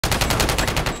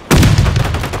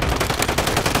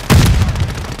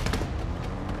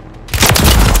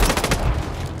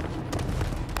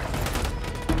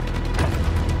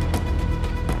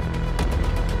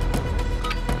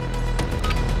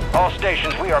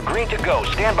stations. We are green to go.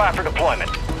 Stand by for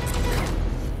deployment.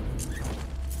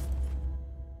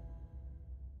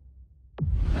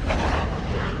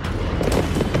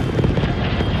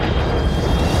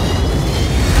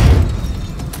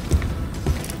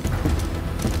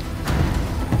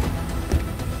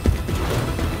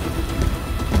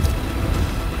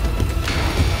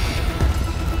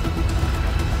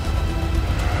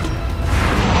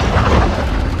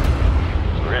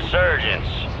 Resurgence.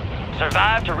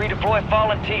 Survive to redeploy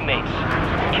fallen teammates.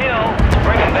 Kill to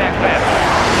bring them back faster.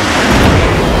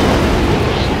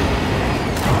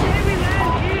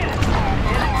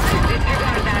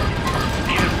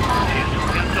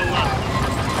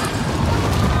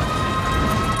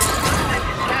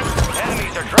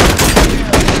 Enemies are dropping.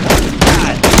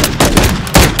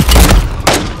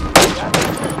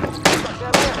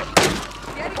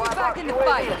 Getting you back in the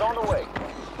fight. On the way.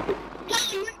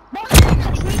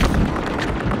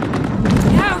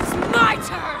 Now it's my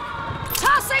turn!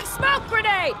 Tossing smoke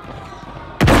grenade!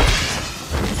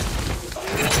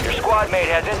 Your squad mate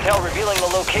has intel revealing the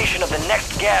location of the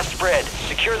next gas spread.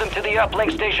 Secure them to the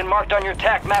uplink station marked on your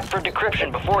TAC map for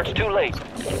decryption before it's too late.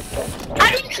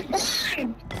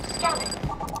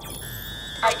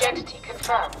 Identity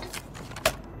confirmed.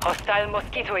 Hostile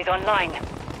Mosquito is online.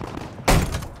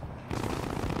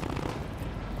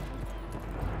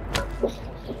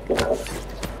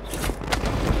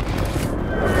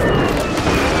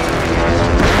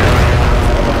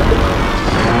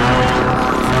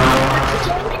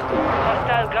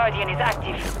 Hostile Guardian is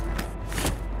active.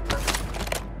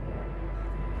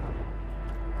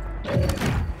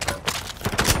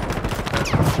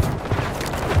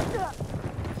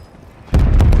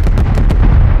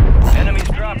 Enemies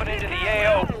dropping into the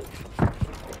AO.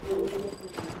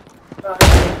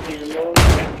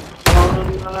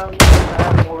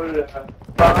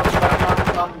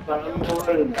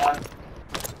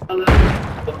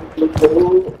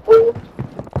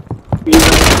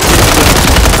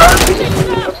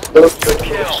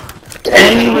 Kill.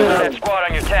 That squad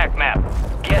on your TAC map.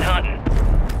 Get hunting.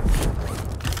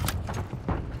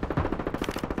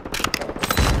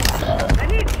 I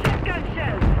need shotgun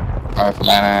shells.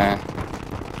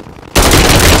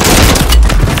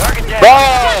 Target down. Bro!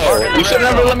 You should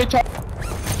never let me talk.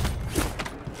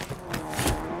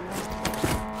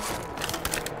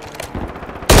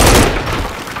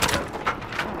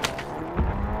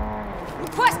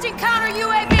 Requesting counter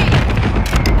UAV!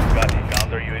 Got the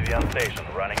counter UAV on station,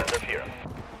 running interference.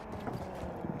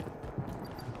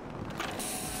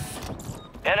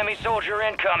 Enemy soldier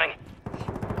incoming.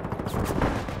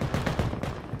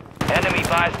 Enemy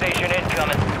buy station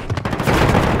incoming.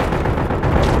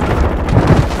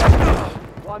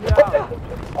 One down.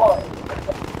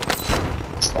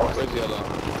 Where's Yellow?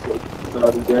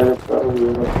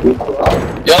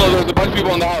 Yellow, there's a bunch of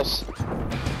people in the house.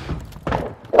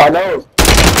 I know.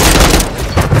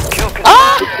 Kill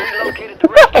confirmed. Relocated to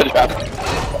rescue.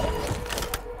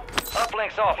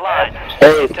 Uplinks offline.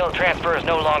 Hey. Until transfer is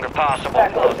no longer possible.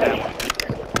 Close that one.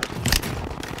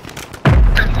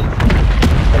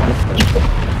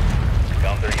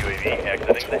 Counter UAV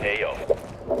exiting the AO.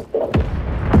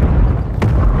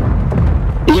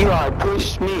 Eli,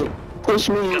 push me. Push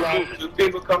me, Eli.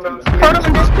 People coming. Hold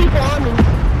on, there's people on me.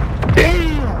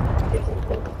 Damn.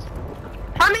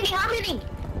 How many?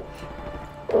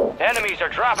 Enemies are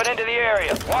dropping into the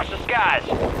area. Watch the skies.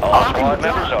 All squad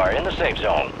members are in the safe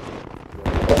zone.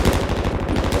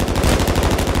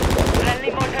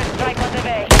 Friendly mortar strike on the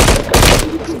way.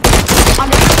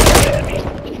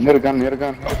 Near a gun, near a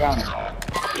gun, near a gun.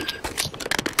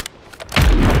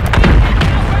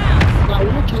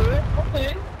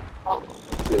 Okay.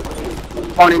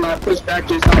 Party not push back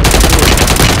this house.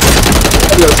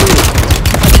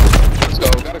 Let's go,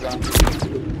 got a gun.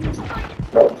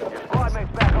 Squad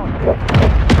mates back on.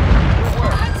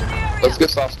 Let's get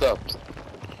soft up.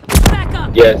 Back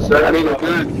up! Yes, sir. I need a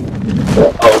gun.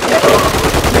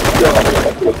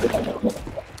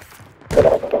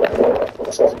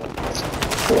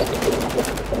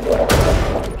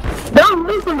 Don't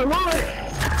move from the wall.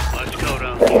 Let's go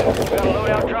down here. Got a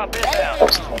loadout drop inbound.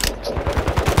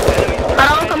 Enemies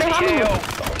dropping into the AO.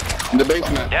 In the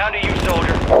basement. Down to you,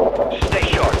 soldier. Just stay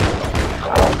sharp.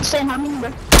 Say how many, bro?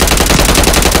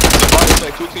 It's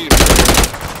like 2 teams.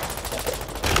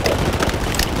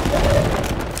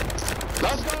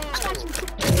 Let's go!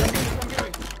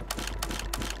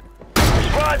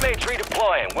 Squad mates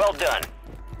redeploying. Well done.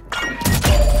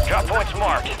 Drop points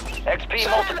marked. XP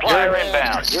multiplier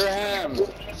inbound. You're ham.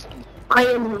 I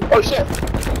am. Oh shit!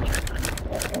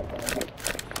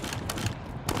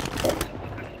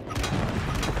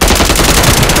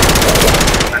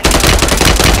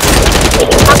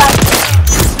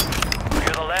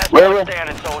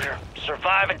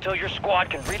 until your squad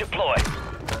can redeploy.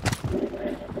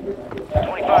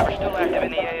 25 are still active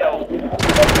in the AO.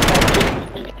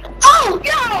 Oh,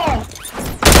 no!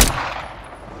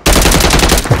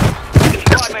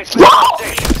 Squad mates back on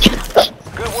station.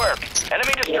 Good work.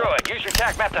 Enemy destroyed. Use your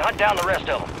TAC map to hunt down the rest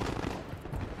of them.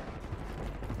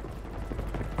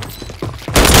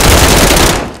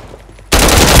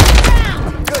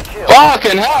 Good kill.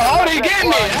 Fucking hell, how did he get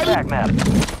me? TAC map.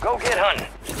 Go get hunting.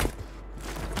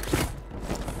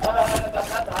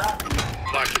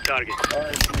 Mark the target.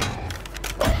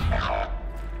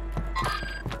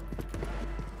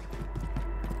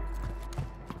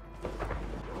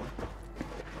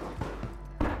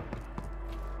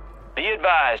 Be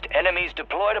advised, enemies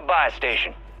deployed a buy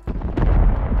station.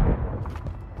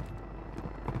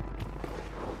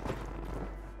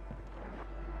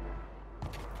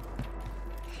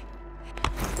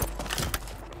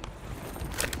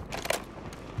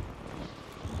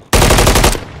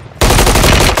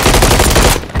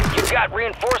 You got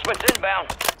reinforcements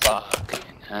inbound. Fucking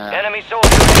hell. Enemy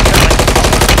soldiers incoming.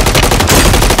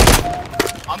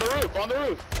 On the roof, on the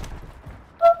roof.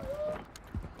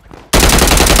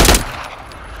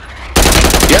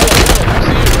 Yellow, I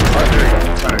see you. Oh, there you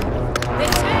go. Sorry.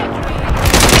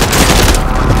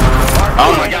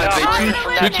 Oh my god, they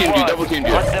two teamed you, double teamed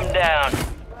you. Hunt them down.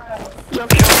 Kill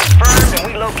confirmed and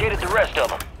we located the rest of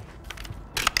them.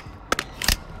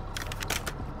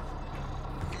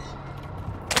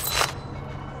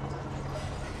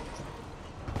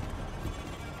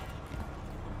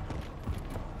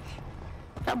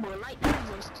 That boy like that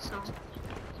voice, so.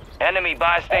 Enemy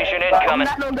buy station incoming.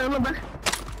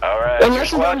 Alright, your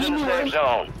squad's in the safe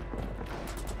zone.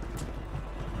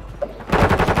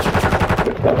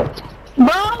 Bro,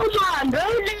 my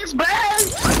goodness, bad.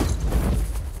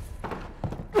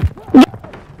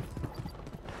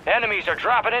 Enemies are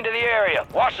dropping into the area.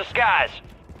 Watch the skies.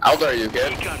 How old are you,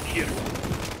 kid? Recon here.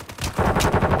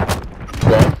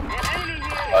 12.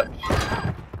 What?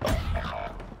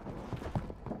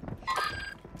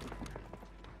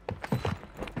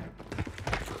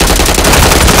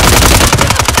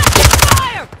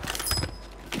 Fire!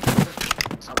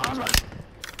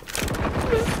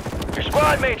 Your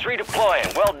squad mates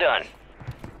redeploying. Well done.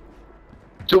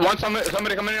 So once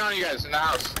somebody coming in on you guys in the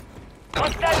house.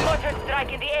 Hostile mortar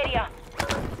strike in the area.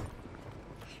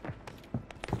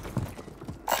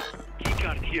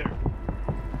 Keycard here.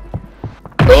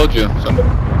 Told you, somebody.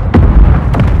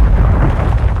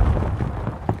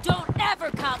 Don't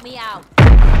ever count me out.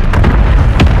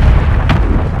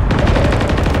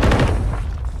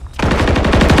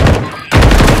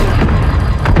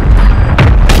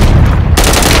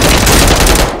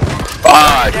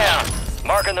 Fuck. Down.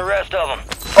 Marking the rest of them.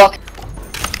 Fuck.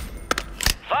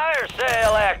 Fire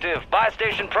sale active. Buy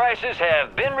station prices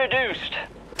have been reduced.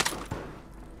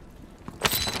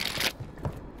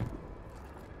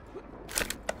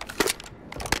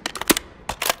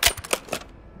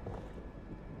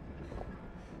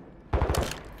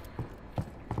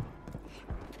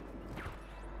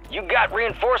 You got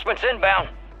reinforcements inbound.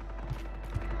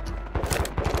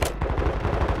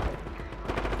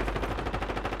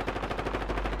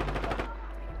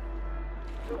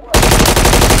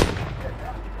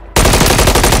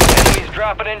 Enemies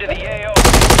dropping into the AO.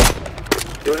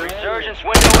 Resurgence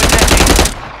window is empty.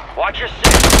 Watch your six.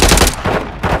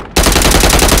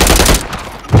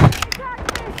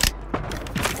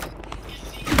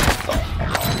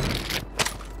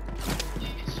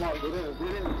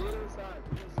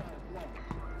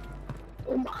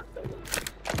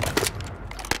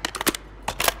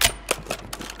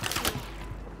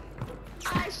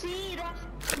 I see that.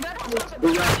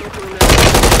 We got people in there.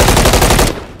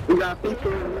 We got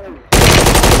people in there.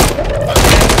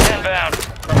 Inbound.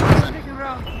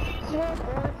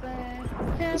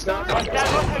 It's not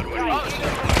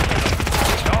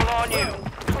All on you.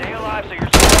 Stay alive so your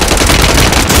squad.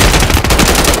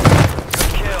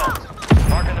 Good kill.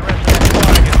 Marking the rest of the squad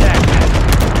on your attack map.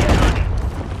 Get hunting.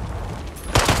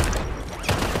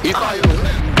 He thought he was in.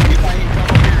 He thought he'd come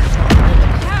over here.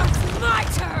 Now it's my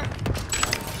turn.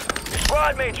 Your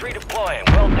squad mates redeploying.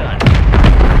 Well done.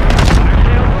 Fire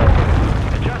sale over.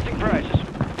 Adjusting prices.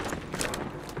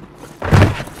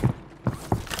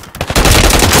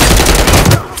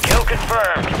 Kill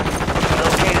confirmed.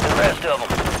 Located the rest of them.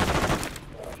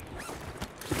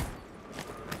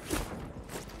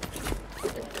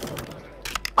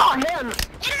 Oh, hell no.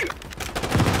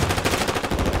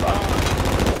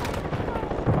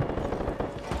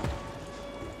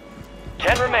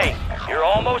 10 remain. You're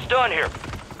almost done here.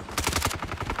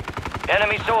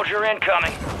 Enemy soldier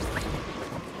incoming.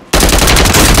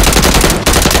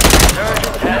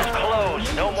 Resurgence has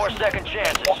closed. No more more second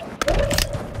chances.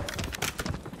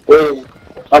 Wait,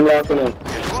 I'm locking in.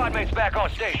 Your squad mate's back on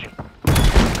station.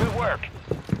 Good work.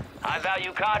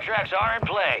 High-value contracts are in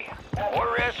play.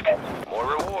 More risk, more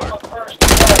reward.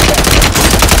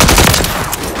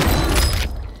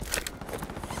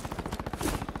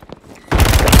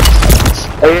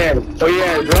 Oh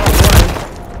yeah, drop one.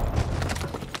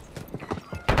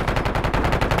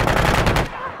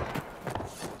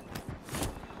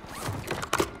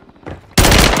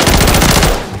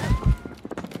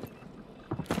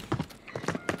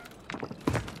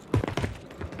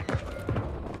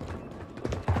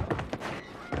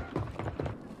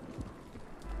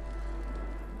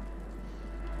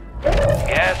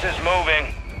 Gas is moving.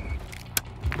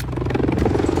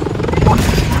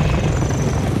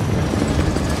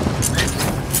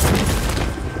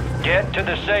 Get to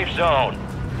the safe zone.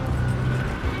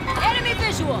 Enemy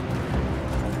visual.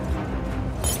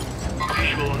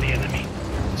 Visual on the enemy.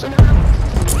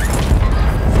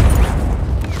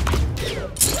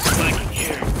 Flanking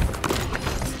here.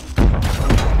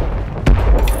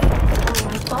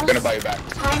 I'm gonna buy you back.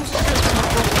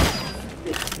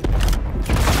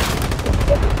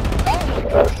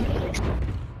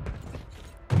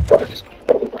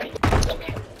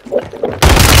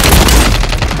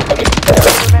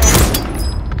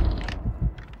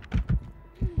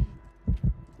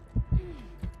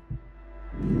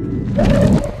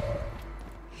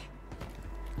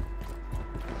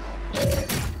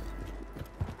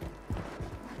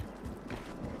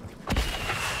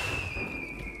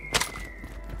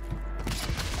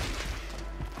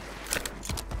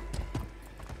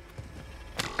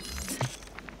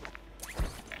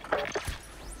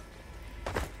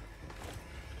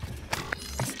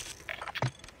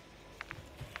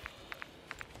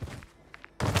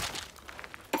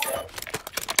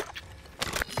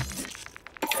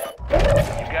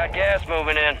 Got gas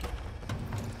moving in.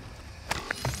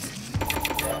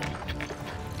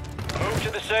 Move to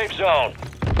the safe zone.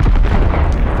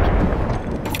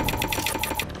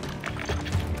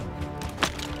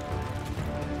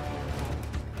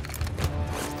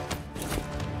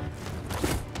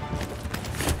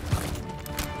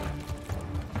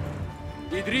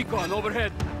 Need recon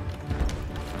overhead.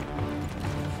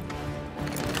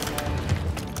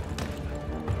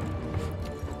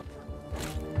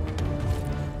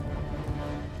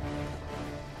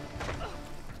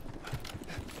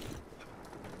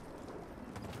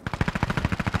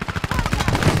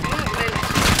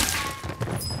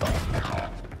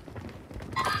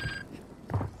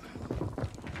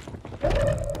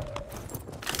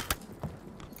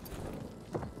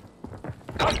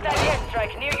 Hostile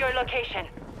airstrike near your location.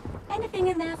 Anything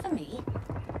in there for me?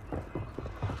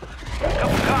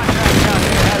 Couple contracts out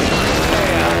there having a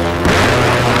stay out.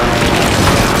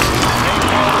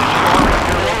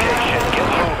 Your location. Get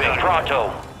moving. Pronto.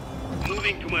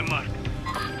 Moving to my mark.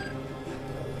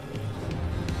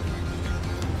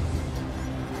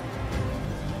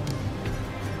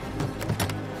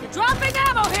 You're dropping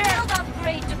ammo here. Field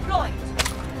upgrade deployed.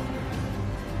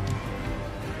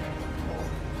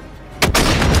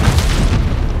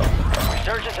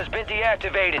 Resurgence has been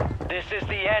deactivated. This is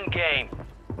the end game.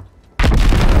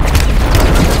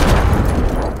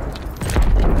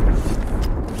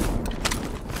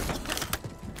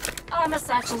 Armor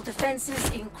satchel defenses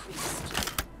increased.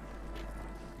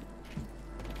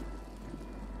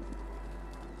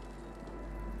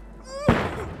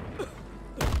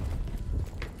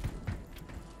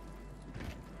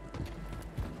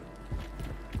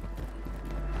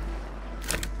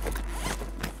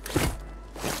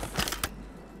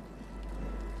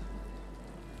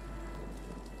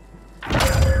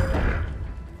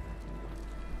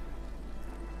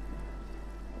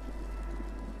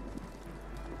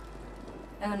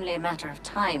 Only a matter of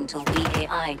time till the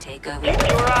AI take over. Keep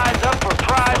your eyes up for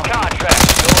prize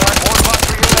contracts. You'll earn more bucks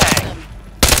for your bang.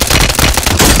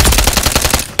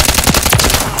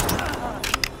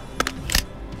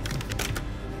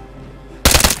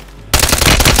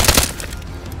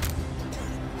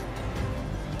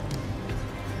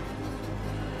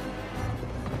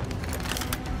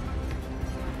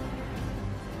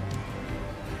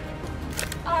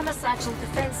 Armor satchel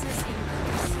defenses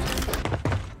increased.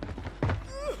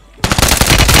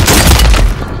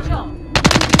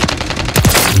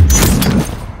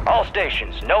 All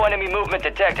stations, no enemy movement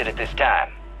detected at this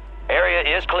time.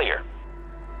 Area is clear.